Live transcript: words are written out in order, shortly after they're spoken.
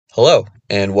Hello,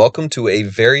 and welcome to a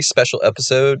very special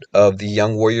episode of the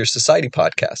Young Warrior Society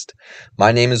podcast.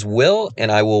 My name is Will, and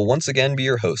I will once again be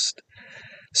your host.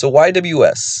 So,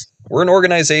 YWS, we're an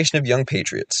organization of young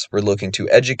patriots. We're looking to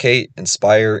educate,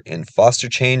 inspire, and foster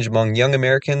change among young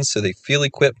Americans so they feel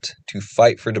equipped to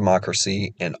fight for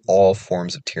democracy and all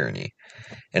forms of tyranny.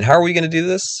 And how are we going to do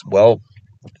this? Well,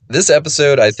 this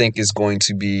episode, I think, is going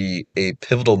to be a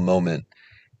pivotal moment,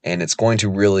 and it's going to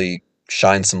really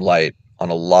shine some light on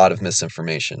a lot of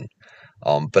misinformation.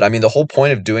 But I mean, the whole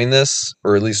point of doing this,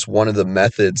 or at least one of the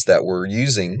methods that we're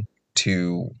using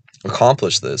to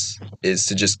accomplish this, is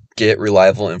to just get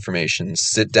reliable information,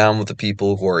 sit down with the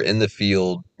people who are in the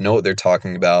field, know what they're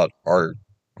talking about, are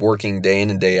working day in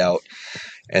and day out,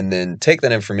 and then take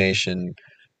that information,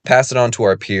 pass it on to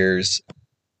our peers,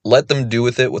 let them do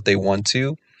with it what they want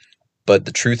to, but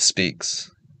the truth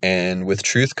speaks. And with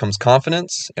truth comes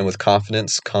confidence, and with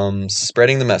confidence comes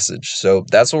spreading the message. So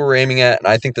that's what we're aiming at, and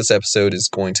I think this episode is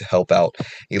going to help out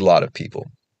a lot of people.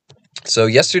 So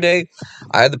yesterday,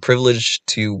 I had the privilege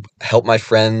to help my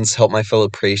friends, help my fellow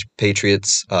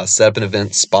patriots set up an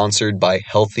event sponsored by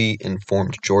Healthy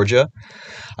Informed Georgia.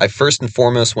 I first and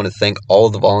foremost want to thank all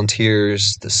of the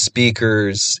volunteers, the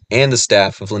speakers, and the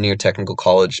staff of Lanier Technical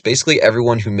College. Basically,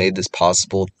 everyone who made this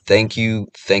possible. Thank you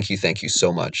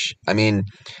so much. I mean,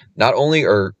 not only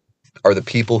are the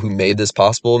people who made this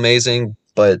possible amazing,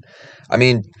 but I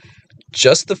mean,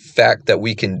 just the fact that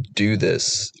we can do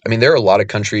this. I mean, there are a lot of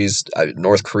countries,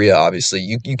 North Korea, obviously,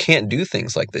 you can't do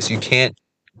things like this. You can't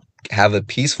have a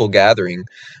peaceful gathering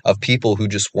of people who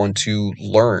just want to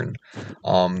learn,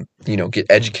 get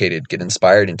educated, get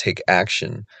inspired, and take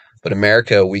action. But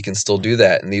America, we can still do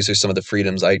that. And these are some of the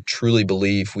freedoms I truly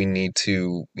believe we need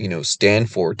to,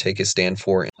 stand for, take a stand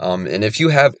for. And if you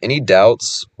have any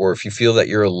doubts or if you feel that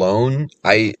you're alone,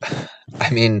 I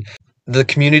mean, the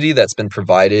community that's been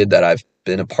provided that I've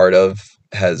been a part of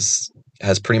has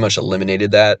pretty much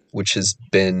eliminated that, which has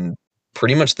been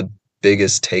pretty much the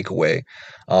biggest takeaway.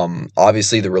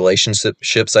 Obviously the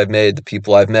relationships I've made, the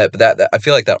people I've met, but that I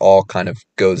feel like that all kind of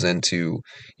goes into,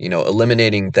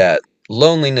 eliminating that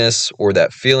loneliness or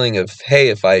that feeling of, hey,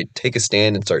 if I take a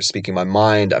stand and start speaking my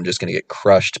mind, I'm just going to get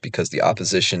crushed because the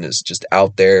opposition is just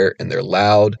out there and they're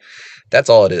loud. That's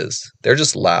all it is. They're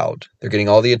just loud. They're getting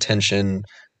all the attention,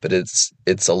 but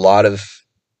it's a lot of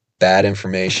bad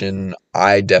information.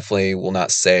 I definitely will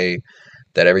not say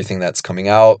that everything that's coming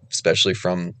out, especially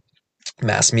from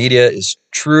mass media, is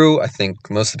true. I think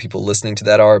most of the people listening to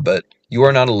that are, but you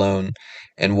are not alone.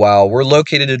 And while we're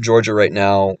located in Georgia right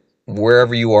now,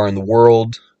 wherever you are in the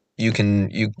world,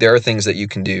 there are things that you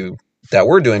can do that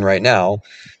we're doing right now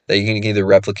that you can either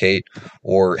replicate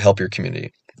or help your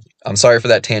community. I'm sorry for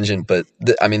that tangent, but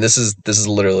this is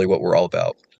literally what we're all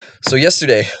about. So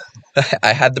yesterday,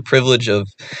 I had the privilege of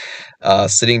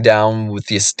sitting down with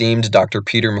the esteemed Dr.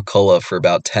 Peter McCullough for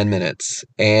about 10 minutes.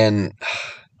 And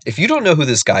if you don't know who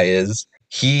this guy is,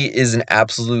 he is an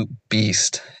absolute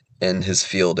beast in his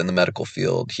field, in the medical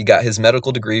field. He got his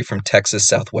medical degree from Texas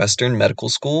Southwestern Medical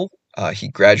School. He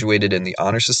graduated in the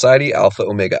Honor Society, Alpha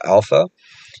Omega Alpha.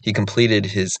 He completed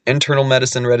his internal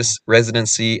medicine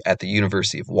residency at the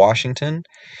University of Washington.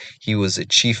 He was a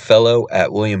chief fellow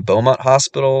at William Beaumont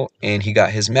Hospital, and he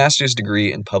got his master's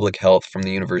degree in public health from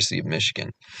the University of Michigan.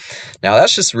 Now,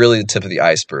 that's just really the tip of the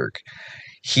iceberg.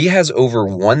 He has over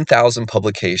 1,000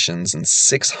 publications and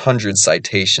 600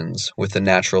 citations with the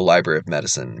Natural Library of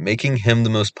Medicine, making him the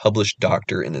most published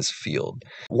doctor in his field.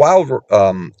 While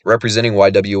representing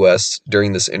YWS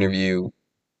during this interview,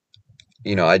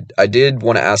 I did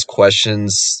want to ask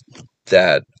questions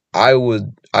that I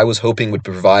was hoping would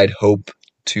provide hope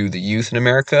to the youth in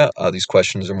America. These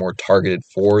questions are more targeted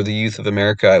for the youth of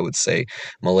America. I would say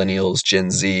millennials,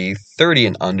 Gen Z, 30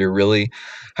 and under, really.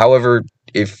 However,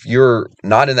 if you're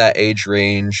not in that age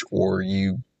range or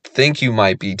you think you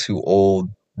might be too old,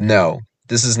 no,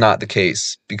 this is not the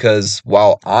case. Because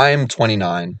while I'm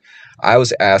 29, I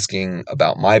was asking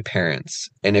about my parents.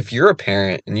 And if you're a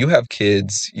parent and you have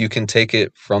kids, you can take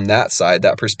it from that side,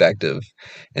 that perspective,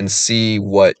 and see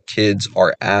what kids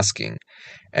are asking.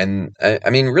 And I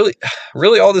mean,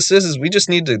 really all this is we just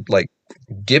need to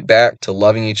get back to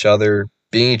loving each other,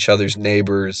 being each other's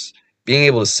neighbors, being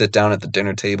able to sit down at the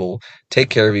dinner table,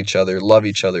 take care of each other, love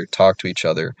each other, talk to each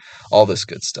other, all this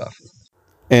good stuff.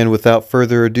 And without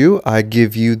further ado, I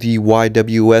give you the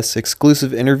YWS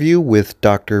exclusive interview with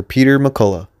Dr. Peter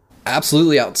McCullough.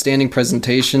 Absolutely outstanding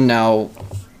presentation. Now,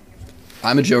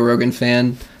 I'm a Joe Rogan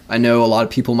fan. I know a lot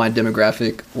of people in my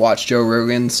demographic watch Joe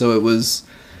Rogan, so it was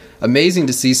amazing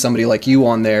to see somebody like you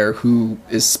on there who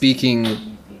is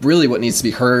speaking really what needs to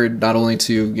be heard, not only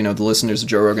to, the listeners of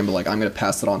Joe Rogan, but like I'm going to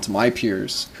pass it on to my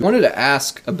peers. I wanted to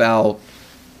ask about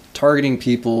targeting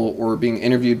people or being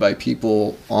interviewed by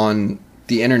people on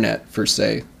the internet per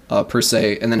se,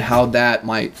 and then how that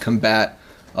might combat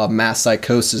mass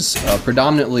psychosis,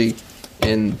 predominantly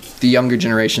in the younger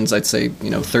generations. I'd say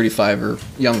 35 or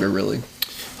younger, really.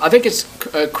 I think it's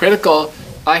critical.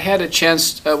 I had a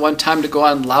chance at one time to go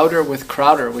on Louder with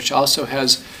Crowder, which also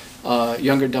has a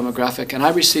younger demographic, and I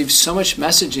received so much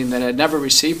messaging that I'd never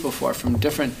received before from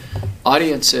different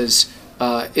audiences.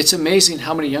 It's amazing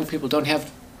how many young people don't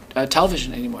have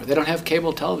television anymore. They don't have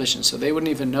cable television, so they wouldn't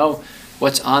even know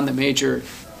what's on the major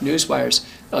news wires.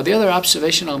 The other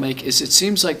observation I'll make is it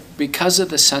seems like because of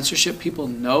the censorship, people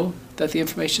know that the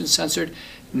information is censored.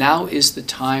 Now is the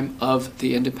time of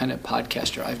the independent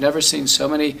podcaster. I've never seen so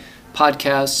many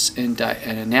podcasts and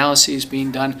analyses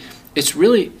being done. It's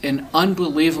really an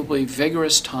unbelievably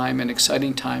vigorous time and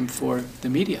exciting time for the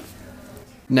media.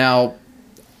 Now,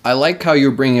 I like how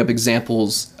you're bringing up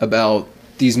examples about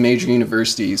these major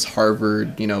universities,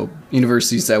 Harvard,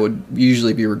 universities that would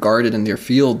usually be regarded in their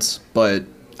fields. But,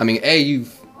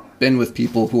 you've been with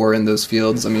people who are in those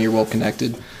fields. You're well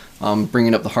connected.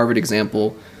 Bringing up the Harvard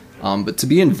example. But to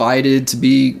be invited, to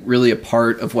be really a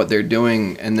part of what they're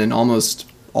doing, and then almost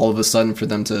all of a sudden for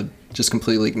them to just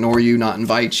completely ignore you, not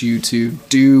invite you to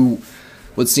do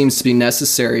what seems to be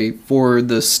necessary for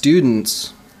the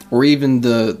students, or even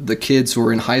the kids who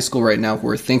are in high school right now who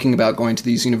are thinking about going to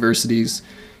these universities.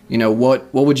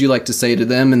 What would you like to say to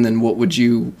them? And then what would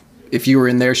you, if you were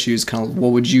in their shoes,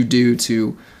 what would you do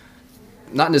to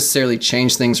not necessarily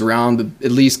change things around, but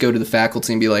at least go to the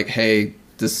faculty and be like, hey,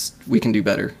 we can do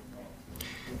better?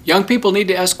 Young people need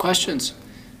to ask questions.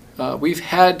 We've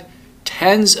had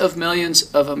tens of millions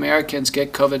of Americans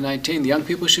get COVID-19. The young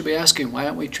people should be asking, why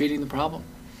aren't we treating the problem?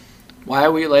 Why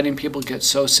are we letting people get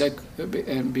so sick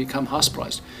and become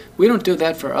hospitalized? We don't do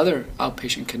that for other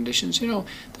outpatient conditions.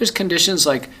 There's conditions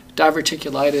like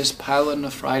diverticulitis,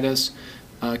 pyelonephritis,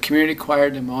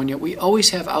 community-acquired pneumonia. We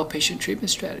always have outpatient treatment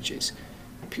strategies.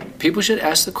 People should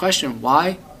ask the question,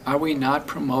 why are we not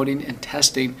promoting and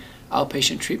testing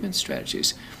outpatient treatment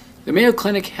strategies? The Mayo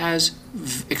Clinic has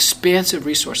expansive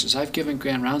resources. I've given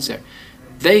grand rounds there.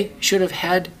 They should have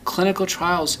had clinical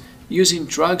trials using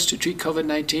drugs to treat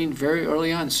COVID-19 very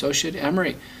early on. So should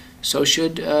Emory. So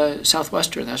should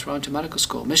Southwestern. That's where I went to medical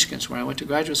school. Michigan's where I went to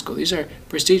graduate school. These are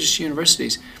prestigious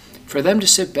universities. For them to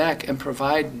sit back and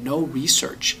provide no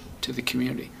research to the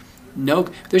community.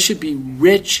 There should be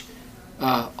rich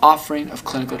offering of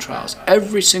clinical trials.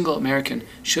 Every single American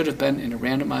should have been in a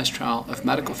randomized trial of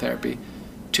medical therapy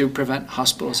to prevent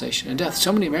hospitalization and death.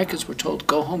 So many Americans were told,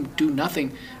 go home, do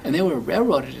nothing, and they were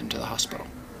railroaded into the hospital.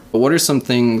 What are some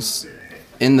things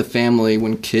in the family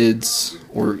when kids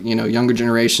or younger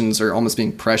generations are almost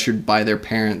being pressured by their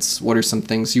parents? What are some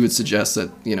things you would suggest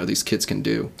that these kids can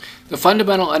do? The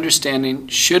fundamental understanding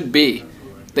should be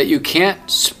that you can't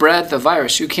spread the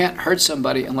virus. You can't hurt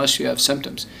somebody unless you have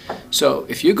symptoms. So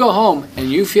if you go home and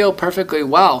you feel perfectly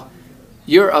well,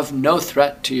 you're of no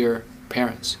threat to your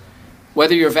parents,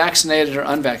 whether you're vaccinated or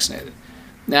unvaccinated.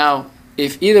 Now,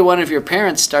 if either one of your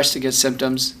parents starts to get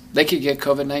symptoms, they could get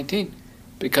COVID-19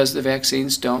 because the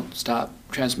vaccines don't stop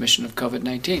transmission of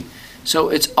COVID-19. So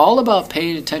it's all about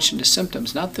paying attention to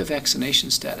symptoms, not the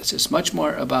vaccination status. It's much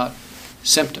more about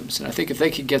symptoms. And I think if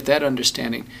they could get that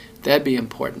understanding, that'd be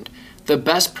important. The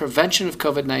best prevention of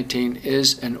COVID-19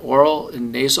 is an oral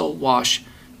and nasal wash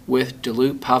with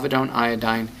dilute povidone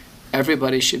iodine.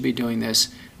 Everybody should be doing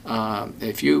this.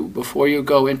 Before you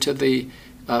go into the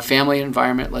family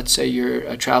environment, let's say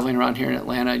you're traveling around here in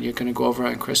Atlanta and you're going to go over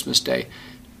on Christmas Day,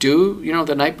 do,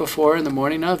 the night before and the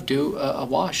morning of, do a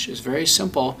wash. It's very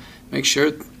simple. Make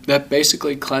sure that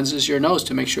basically cleanses your nose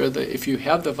to make sure that if you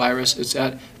have the virus, it's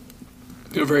at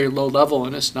a very low level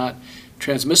and it's not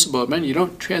transmissible. Man, you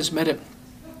don't transmit it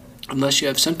unless you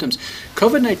have symptoms.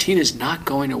 COVID-19 is not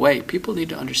going away. People need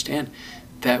to understand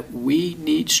that we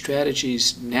need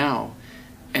strategies now.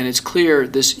 And it's clear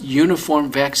this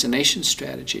uniform vaccination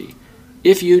strategy.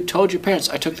 If you told your parents,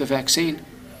 I took the vaccine,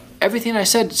 everything I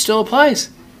said still applies.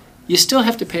 You still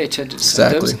have to pay attention to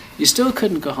symptoms. You still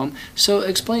couldn't go home. So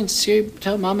explain,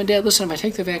 tell mom and dad, listen, if I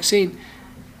take the vaccine,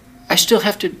 I still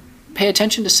have to pay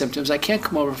attention to symptoms. I can't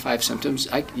come over 5 symptoms.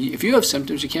 If you have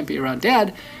symptoms, you can't be around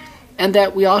dad. And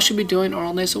that we all should be doing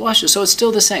oral nasal washes. So it's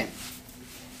still the same.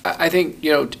 I think,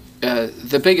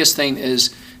 the biggest thing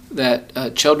is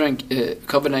that children,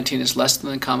 COVID-19 is less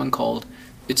than the common cold.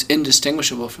 it's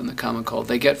indistinguishable from the common cold.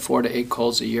 They get 4 to 8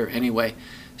 colds a year anyway.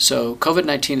 So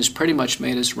COVID-19 has pretty much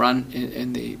made us run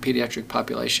in the pediatric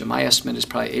population. My estimate is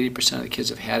probably 80% of the kids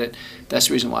have had it. That's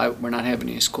the reason why we're not having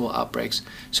any school outbreaks.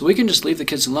 So we can just leave the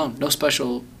kids alone. No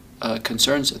special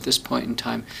concerns at this point in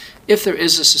time. If there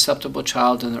is a susceptible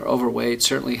child and they're overweight,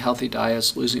 certainly healthy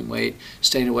diets, losing weight,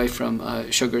 staying away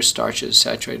from sugars, starches,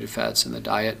 saturated fats in the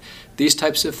diet. These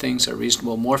types of things are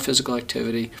reasonable. More physical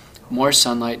activity, more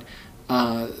sunlight.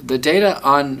 The data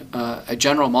on a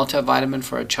general multivitamin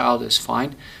for a child is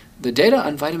fine. The data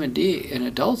on vitamin D in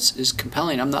adults is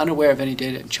compelling. I'm not unaware of any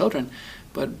data in children,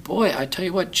 but boy, I tell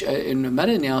you what, in a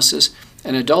meta-analysis,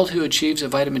 an adult who achieves a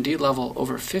vitamin D level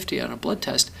over 50 on a blood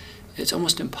test, it's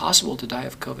almost impossible to die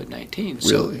of COVID-19.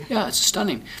 So, really? Yeah, it's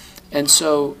stunning. And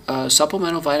so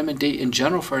supplemental vitamin D in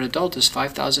general for an adult is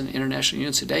 5,000 international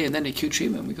units a day, and then acute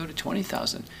treatment, we go to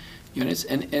 20,000 units.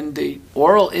 And the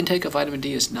oral intake of vitamin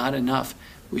D is not enough.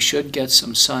 We should get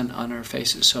some sun on our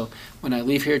faces. So when I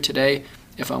leave here today,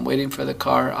 if I'm waiting for the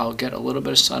car, I'll get a little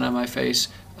bit of sun on my face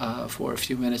for a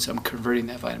few minutes. I'm converting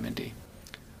that vitamin D.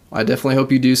 I definitely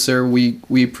hope you do, sir.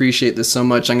 We appreciate this so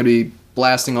much. I'm going to be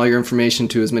blasting all your information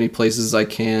to as many places as I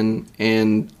can.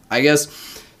 And I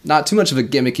guess not too much of a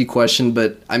gimmicky question,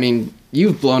 but I mean,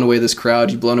 you've blown away this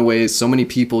crowd. You've blown away so many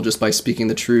people just by speaking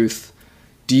the truth.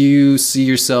 Do you see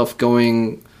yourself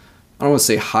going, I don't want to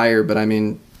say higher, but I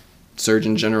mean,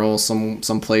 Surgeon General,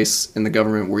 some place in the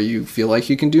government where you feel like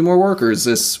you can do more work, or is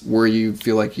this where you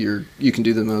feel like you can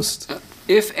do the most?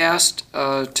 If asked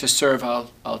to serve,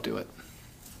 I'll do it.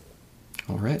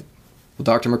 All right. Well,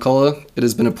 Dr. McCullough, it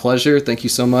has been a pleasure. Thank you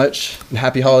so much. And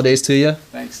happy holidays to you.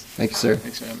 Thanks. Thank you, sir.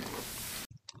 Thanks for having me.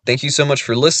 Thank you so much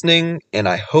for listening, and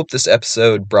I hope this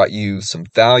episode brought you some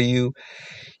value.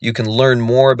 You can learn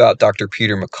more about Dr.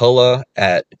 Peter McCullough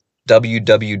at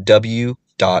www.heartplace,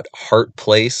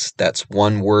 that's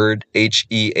one word,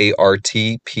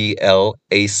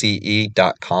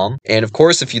 HEARTPLACE.com. And of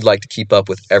course, if you'd like to keep up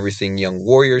with everything Young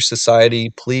Warrior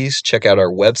Society, please check out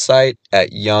our website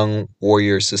at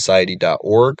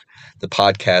youngwarriorsociety.org. The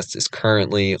podcast is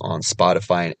currently on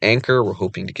Spotify and Anchor. We're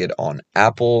hoping to get on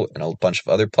Apple and a bunch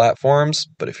of other platforms.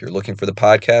 But if you're looking for the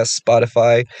podcast,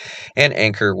 Spotify and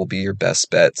Anchor will be your best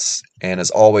bets. And as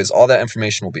always, all that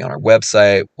information will be on our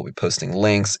website. We'll be posting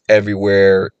links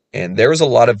everywhere. And there was a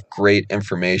lot of great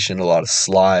information, a lot of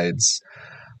slides,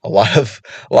 a lot of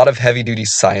heavy duty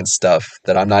science stuff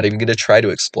that I'm not even going to try to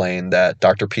explain, that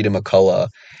Dr. Peter McCullough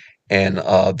and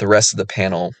the rest of the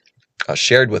panel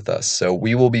shared with us. So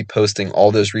we will be posting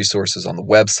all those resources on the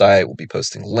website. We'll be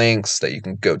posting links that you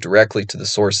can go directly to the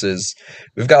sources.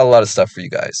 We've got a lot of stuff for you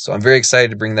guys. So I'm very excited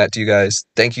to bring that to you guys.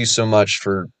 Thank you so much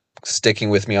for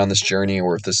sticking with me on this journey,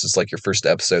 or if this is like your first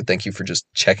episode, thank you for just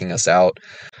checking us out.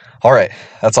 All right,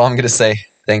 that's all I'm going to say.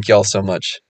 Thank you all so much.